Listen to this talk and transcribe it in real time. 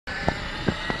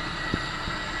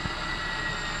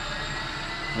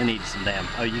We need some damn.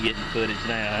 Oh, you getting footage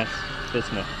now?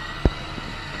 That's no.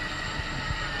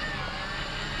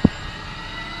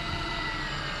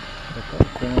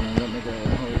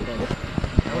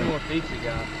 How many more feet you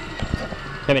got?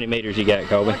 How many meters you got,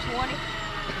 Colby? 120.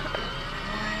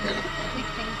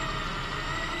 16.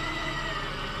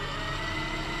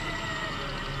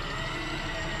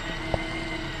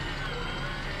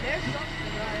 There's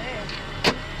something right there.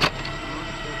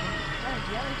 Is that a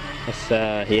jellyfish? It's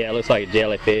yeah, it looks like a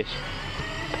jellyfish.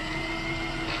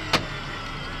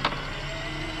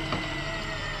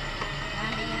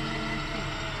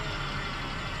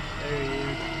 There he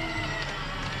is.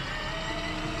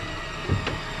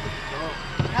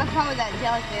 That's probably that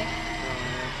jellyfish.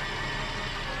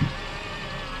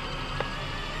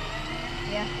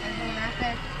 Yeah, there's one right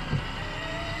there.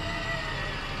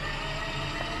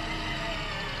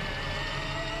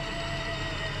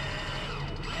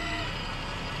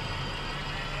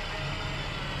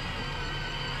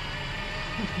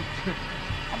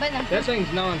 I bet them That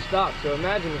thing's non-stop, so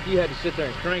imagine if you had to sit there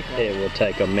and crank on It will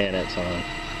take a minute, son.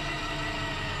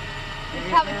 It'd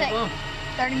probably take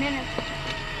 30 minutes.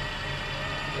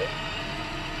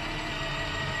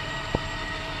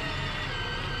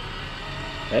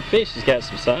 That fish has got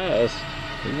some size.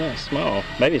 He's not small.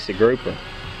 Maybe it's a grouper.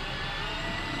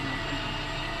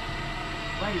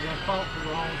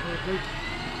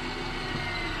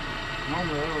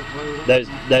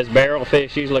 Those barrel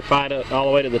fish usually fight up all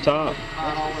the way to the top.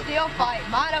 Still fight.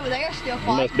 Mine over there still That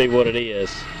fight. must be what it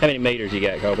is. How many meters you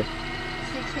got, Colby?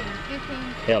 16, 15.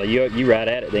 Hell, you right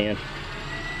at it then.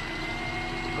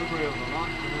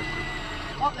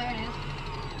 Oh, there it is.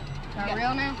 Got a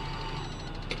reel now?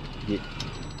 Yeah.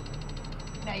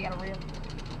 Now you got a reel.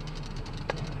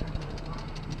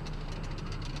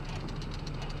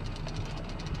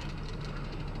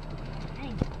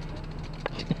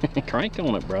 Crank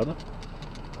on it, brother.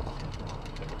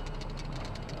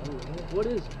 What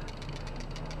is it?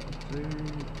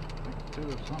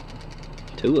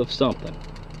 Two of something.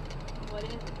 What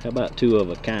is it? How about two of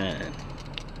a kind?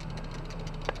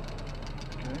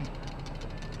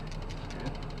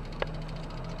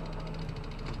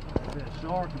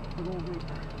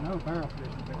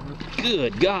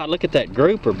 Good God, look at that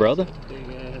grouper, brother.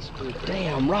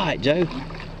 Damn right, Joe.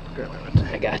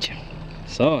 I got you.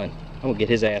 Son, I'm gonna get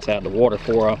his ass out of the water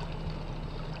for him.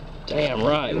 Damn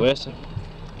right, Weston.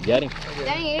 You got him?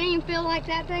 Dang, it didn't even feel like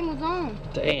that thing was on.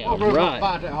 Damn right.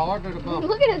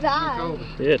 Look at his eyes.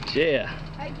 Shit, yeah.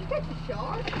 Hey, did you catch a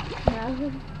shark?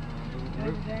 No.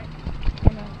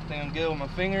 Think I'm good with my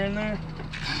finger in there?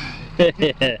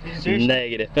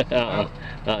 Negative.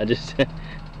 Just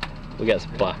we got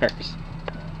some pliers.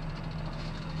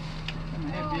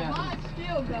 Oh, mine's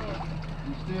still going.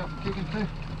 You still kicking too?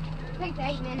 It takes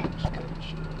 8 minutes.